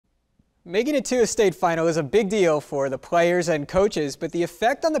Making it to a state final is a big deal for the players and coaches, but the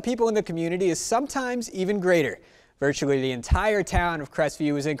effect on the people in the community is sometimes even greater. Virtually the entire town of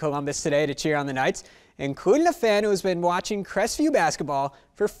Crestview was in Columbus today to cheer on the Knights, including a fan who has been watching Crestview basketball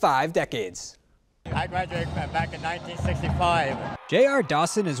for 5 decades. I graduated back in 1965. J.R.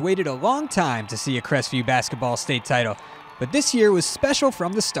 Dawson has waited a long time to see a Crestview basketball state title, but this year was special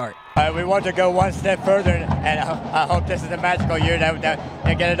from the start. We want to go one step further, and I hope this is a magical year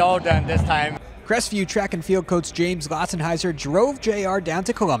that get it all done this time. Crestview track and field coach James Lotzenheiser drove JR down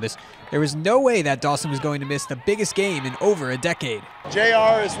to Columbus. There was no way that Dawson was going to miss the biggest game in over a decade.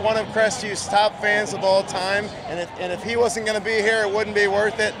 JR is one of Crestview's top fans of all time, and if he wasn't going to be here, it wouldn't be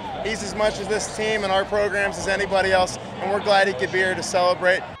worth it. He's as much as this team and our programs as anybody else, and we're glad he could be here to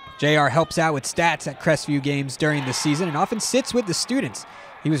celebrate. JR helps out with stats at Crestview games during the season and often sits with the students.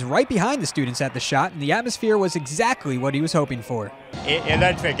 He was right behind the students at the shot, and the atmosphere was exactly what he was hoping for.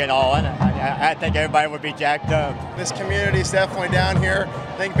 Electric and all, and I think everybody would be jacked up. This community is definitely down here.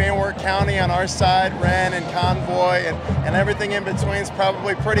 I think Van County on our side, Wren and Convoy, and everything in between is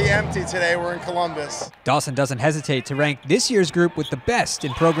probably pretty empty today. We're in Columbus. Dawson doesn't hesitate to rank this year's group with the best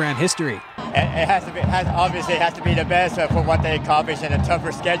in program history. It obviously has to be the best for what they accomplished in a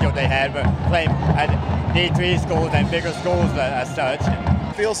tougher schedule they had, but playing at D3 schools and bigger schools as such.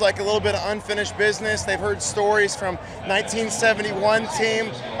 Feels like a little bit of unfinished business. They've heard stories from 1971 team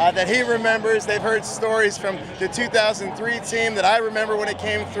that he remembers. They've heard stories from the 2003 team that I remember when it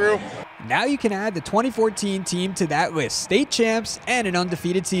came through. Now you can add the 2014 team to that list, state champs and an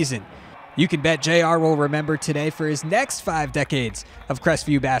undefeated season. You can bet JR will remember today for his next 5 decades of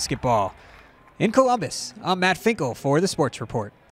Crestview basketball. In Columbus, I'm Matt Finkel for the Sports Report.